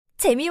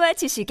재미와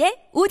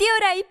지식의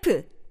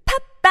오디오라이프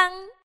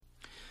팝빵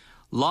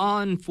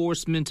Law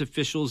enforcement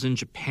officials in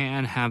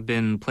Japan have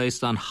been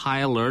placed on high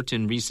alert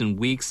in recent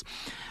weeks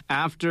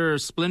after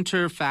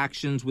splinter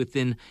factions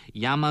within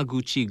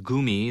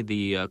Yamaguchi-gumi,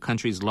 the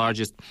country's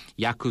largest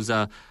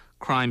Yakuza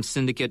crime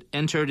syndicate,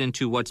 entered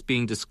into what's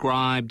being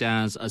described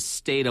as a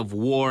state of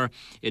war.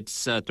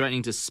 It's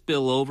threatening to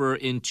spill over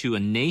into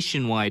a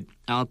nationwide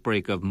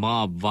outbreak of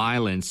mob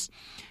violence.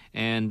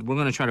 And we're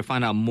going to try to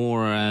find out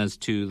more as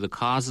to the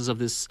causes of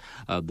this,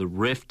 the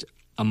rift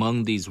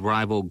among these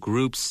rival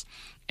groups,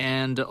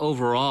 and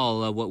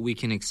overall what we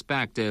can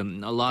expect. A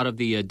lot of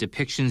the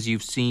depictions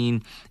you've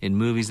seen in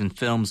movies and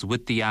films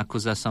with the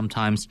Yakuza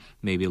sometimes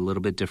maybe a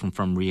little bit different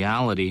from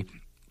reality.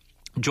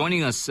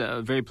 Joining us,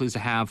 very pleased to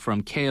have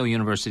from Keio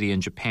University in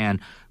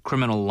Japan,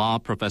 criminal law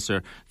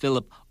professor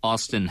Philipp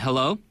Osten.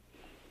 Hello.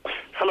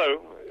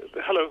 Hello.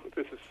 Hello,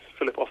 this is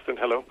Philipp Osten.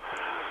 Hello.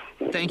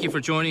 Thank you for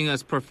joining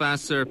us,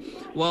 Professor.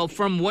 Well,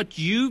 from what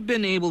you've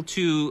been able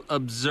to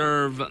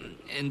observe,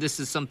 and this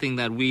is something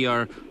that we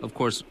are, of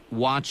course,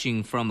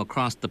 watching from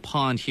across the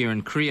pond here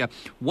in Korea,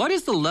 what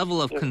is the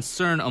level of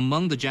concern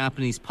among the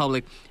Japanese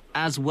public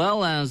as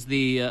well as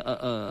the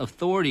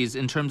authorities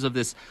in terms of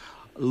this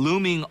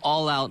looming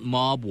all-out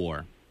mob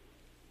war?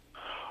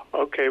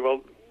 Okay,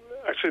 well,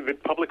 actually the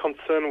public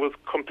concern was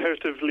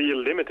comparatively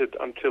limited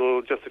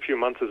until just a few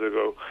months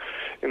ago.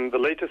 In the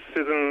latest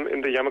schism in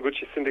the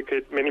Yamaguchi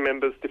syndicate, many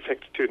members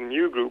defected to a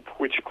new group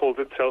which calls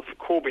itself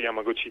Kobe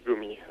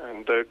Yamaguchi-gumi.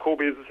 And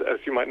Kobe is, as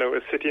you might know,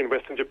 a city in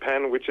western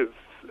Japan which is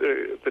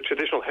the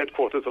traditional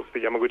headquarters of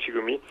the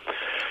Yamaguchi-gumi.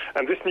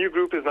 And this new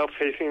group is now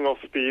facing off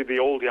the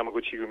old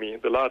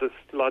Yamaguchi-gumi, the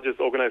largest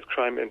organized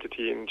crime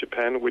entity in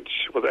Japan,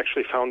 which was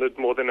actually founded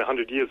more than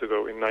 100 years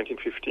ago in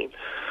 1915.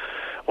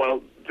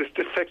 While this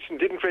defection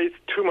didn't raise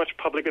too much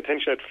public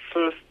attention at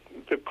first,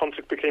 the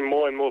conflict became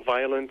more and more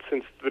violent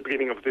since the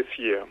beginning of this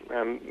year.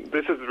 And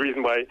this is the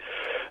reason why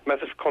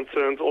massive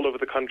concerns all over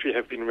the country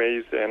have been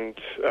raised, and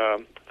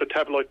the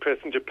tabloid press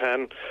in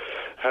Japan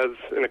has,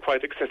 in a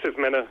quite excessive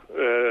manner,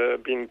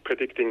 been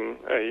predicting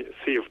a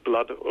sea of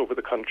blood over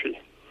the country.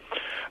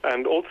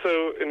 And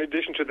also, in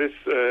addition to this,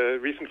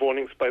 recent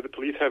warnings by the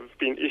police have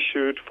been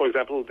issued. For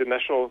example, the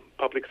National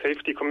Public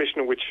Safety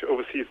Commission, which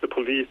oversees the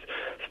police,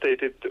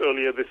 stated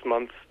earlier this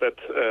month that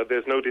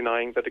there's no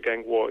denying that a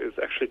gang war is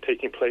actually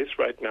taking place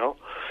right now.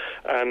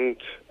 And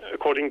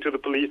according to the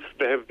police,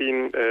 there have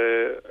been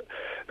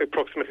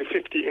approximately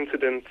 50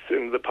 incidents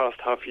in the past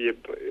half year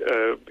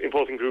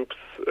involving groups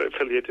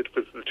affiliated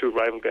with the two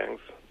rival gangs.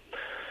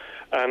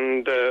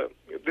 And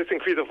this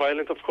increase of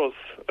violence, of course,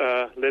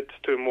 led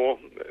to a more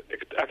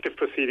active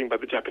proceeding by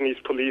the Japanese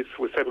police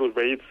with several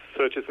raids,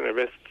 searches and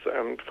arrests.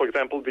 And, for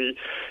example, the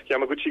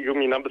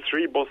Yamaguchi-gumi No.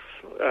 3 boss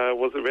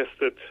was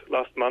arrested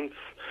last month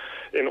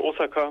in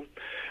Osaka.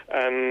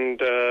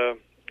 And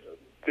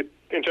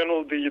in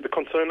general, the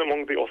concern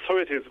among the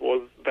authorities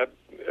was that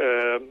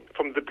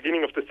from the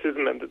beginning of the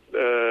schism and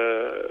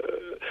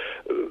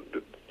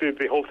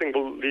the whole thing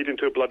will lead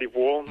into a bloody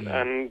war.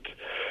 And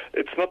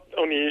it's not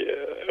only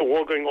a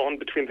war going on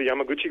between the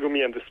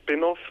Yamaguchi-gumi and the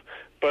spin-off,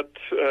 but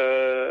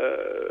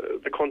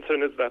the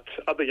concern is that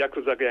other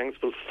Yakuza gangs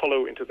will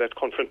follow into that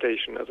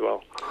confrontation as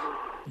well.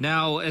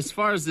 Now, as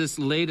far as this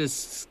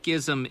latest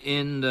schism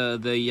in the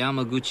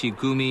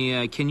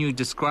Yamaguchi-gumi, can you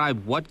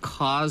describe what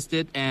caused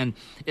it? And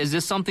is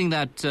this something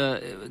that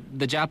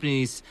the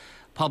Japanese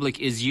public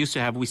is used to?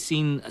 Have we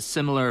seen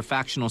similar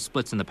factional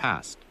splits in the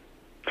past?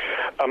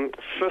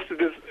 First,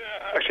 it is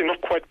actually not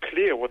quite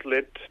clear what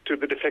led to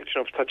the defection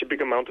of such a big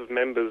amount of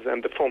members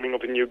and the forming of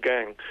a new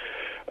gang.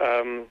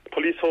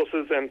 Police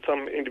sources and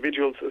some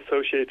individuals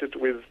associated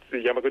with the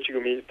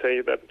Yamaguchi-gumi say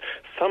that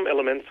some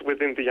elements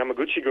within the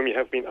Yamaguchi-gumi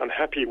have been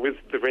unhappy with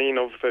the reign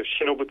of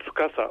Shinobu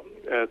Tsukasa.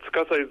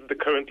 Tsukasa is the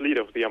current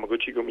leader of the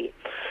Yamaguchi-gumi.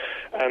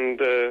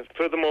 And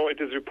furthermore, it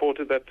is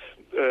reported that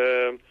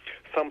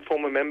some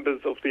former members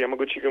of the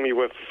Yamaguchi-gumi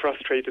were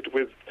frustrated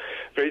with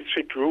very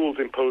strict rules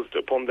imposed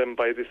upon them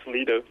by this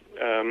leader,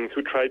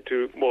 who tried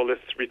to more or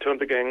less return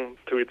the gang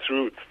to its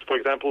roots. For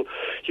example,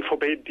 he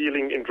forbade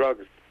dealing in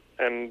drugs.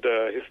 And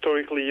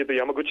historically, the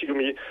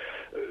Yamaguchi-gumi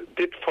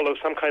did follow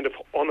some kind of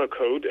honor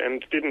code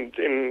and didn't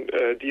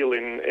deal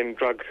in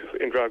drugs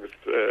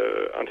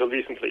until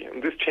recently.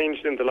 And this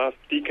changed in the last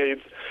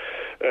decades,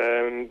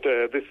 and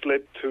this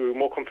led to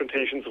more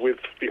confrontations with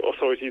the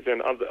authorities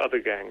and other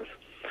gangs.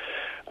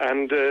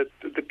 And the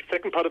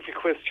second part of your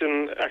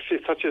question, actually,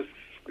 such a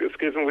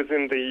schism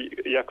within the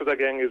Yakuza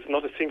gang is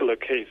not a singular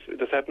case. It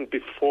has happened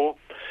before,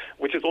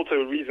 which is also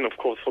a reason, of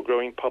course, for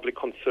growing public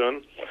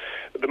concern.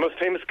 The most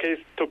famous case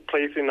took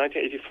place in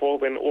 1984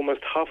 when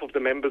almost half of the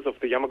members of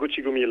the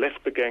Yamaguchi-gumi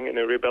left the gang in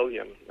a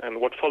rebellion.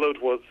 And what followed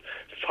was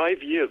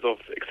 5 years of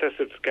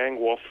excessive gang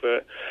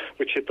warfare,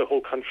 which hit the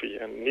whole country.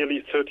 And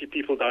nearly 30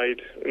 people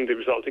died in the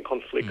resulting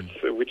conflicts,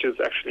 which is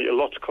actually a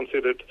lot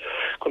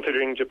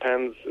considering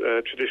Japan's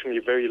traditionally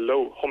very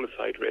low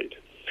homicide rate.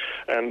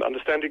 And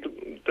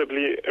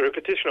understandably, a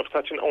repetition of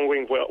such an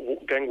ongoing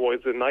gang war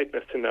is a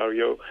nightmare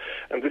scenario,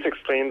 and this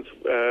explains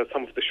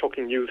some of the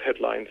shocking news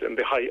headlines and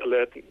the high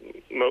alert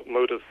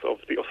motives of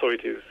the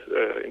authorities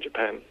in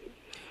Japan.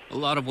 A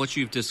lot of what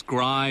you've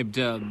described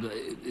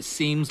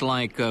seems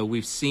like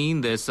we've seen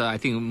this. I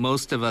think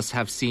most of us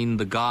have seen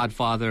The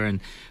Godfather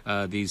and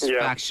these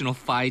factional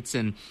fights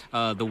and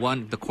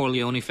the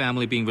Corleone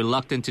family being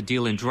reluctant to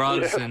deal in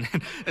drugs. And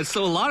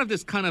so a lot of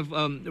this kind of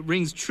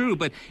rings true.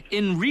 But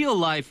in real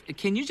life,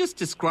 can you just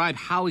describe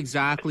how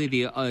exactly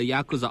the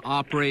Yakuza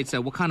operates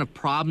and what kind of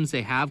problems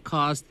they have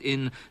caused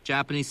in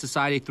Japanese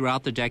society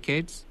throughout the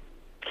decades?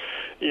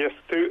 Yes,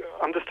 to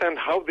understand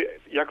how the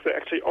Yakuza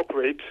actually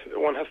operate,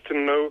 one has to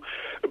know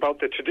about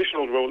the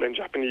traditional role in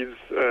Japanese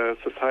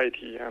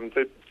society. And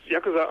the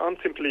Yakuza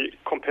aren't simply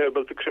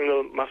comparable to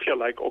criminal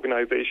mafia-like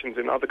organizations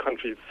in other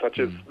countries, such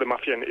as the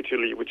mafia in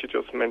Italy, which you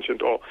just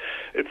mentioned, or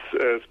its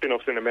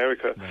spin-offs in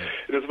America. Right.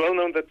 It is well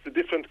known that the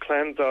different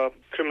clans are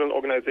criminal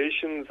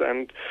organizations,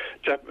 and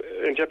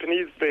in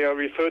Japanese they are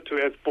referred to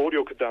as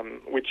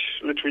boryokudan,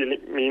 which literally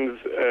means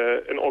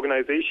an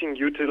organization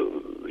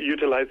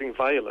utilizing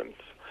violence.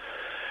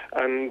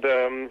 And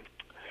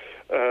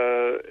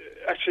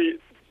actually,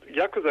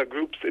 Yakuza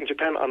groups in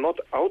Japan are not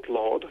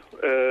outlawed,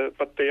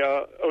 but they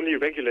are only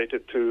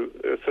regulated to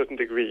a certain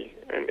degree.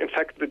 And in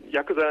fact, the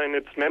Yakuza and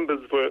its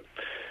members were,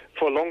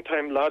 for a long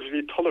time,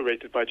 largely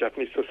tolerated by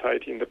Japanese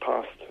society in the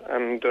past.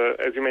 And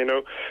as you may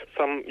know,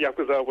 some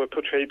Yakuza were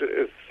portrayed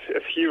as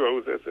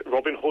heroes, as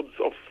Robin Hoods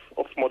of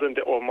modern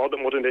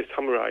day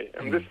samurai.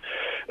 And this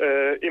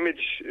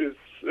image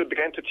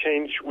began to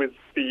change with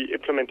the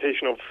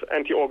implementation of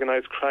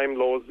anti-organized crime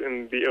laws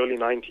in the early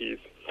 90s.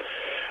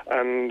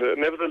 And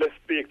nevertheless,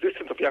 the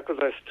existence of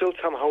Yakuza is still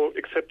somehow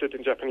accepted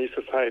in Japanese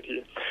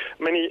society.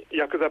 Many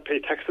Yakuza pay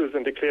taxes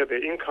and declare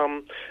their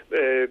income.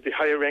 The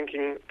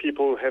higher-ranking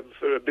people have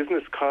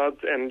business cards,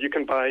 and you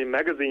can buy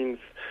magazines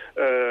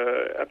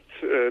at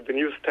the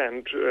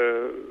newsstand,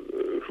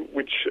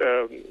 which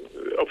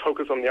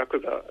focus on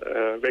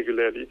Yakuza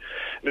regularly.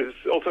 It is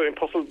also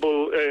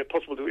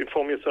possible to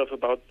inform yourself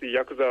about the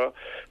Yakuza,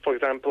 for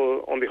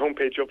example, on the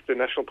homepage of the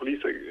National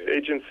Police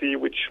Agency,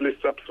 which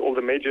lists up all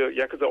the major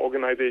Yakuza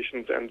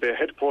organizations and their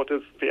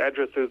headquarters, the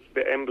addresses,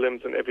 their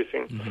emblems, and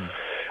everything. Mm-hmm.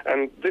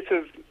 And this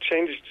has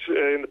changed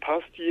in the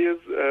past years.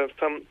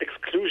 Some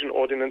exclusion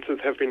ordinances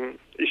have been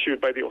issued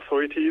by the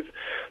authorities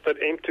that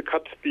aim to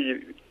cut the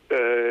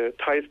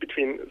ties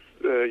between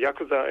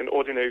Yakuza and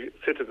ordinary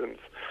citizens.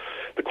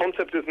 The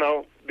concept is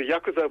now the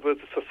Yakuza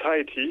versus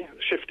society,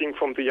 shifting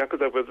from the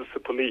Yakuza versus the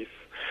police.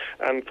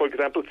 And, for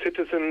example,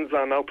 citizens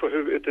are now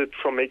prohibited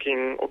from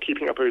making or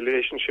keeping up a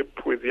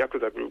relationship with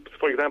Yakuza groups.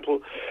 For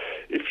example,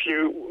 if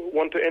you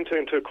want to enter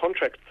into a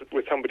contract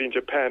with somebody in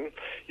Japan,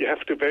 you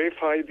have to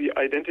verify the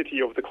identity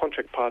of the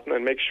contract partner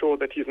and make sure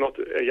that he's not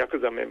a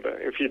Yakuza member.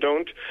 If you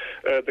don't,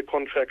 the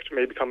contract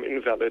may become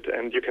invalid,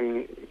 and you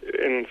can,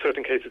 in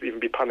certain cases, even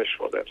be punished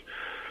for that.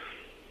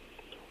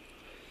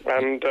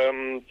 And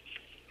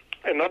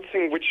another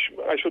thing which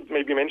I should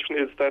maybe mention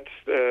is that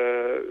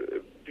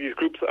these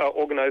groups are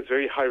organized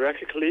very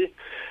hierarchically,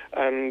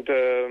 and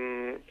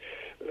the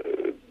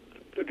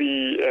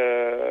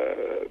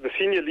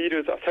senior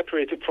leaders are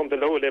separated from the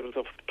lower levels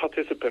of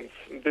participants.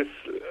 This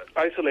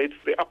isolates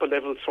the upper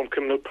levels from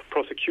criminal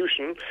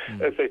prosecution,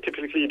 as they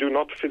typically do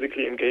not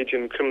physically engage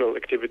in criminal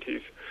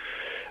activities.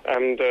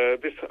 And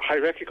this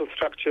hierarchical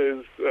structure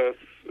is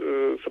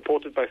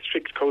supported by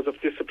strict codes of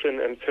discipline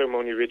and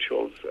ceremony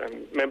rituals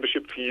and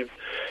membership fees,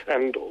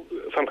 and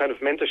some kind of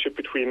mentorship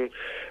between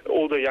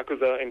older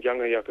Yakuza and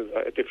younger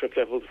Yakuza at different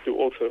levels do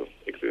also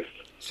exist.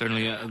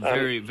 Certainly a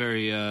very,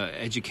 very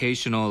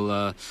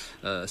educational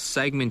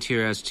segment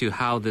here as to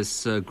how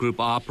this group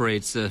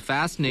operates.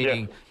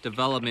 Fascinating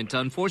development.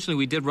 Unfortunately,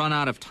 we did run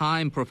out of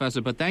time,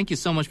 Professor, but thank you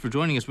so much for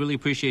joining us. Really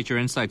appreciate your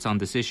insights on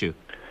this issue.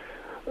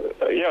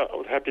 I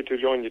was happy to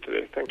join you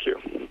today. Thank you.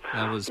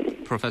 That was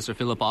Professor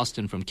Philipp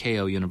Osten from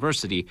Keio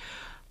University.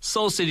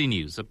 Seoul City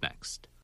News up next.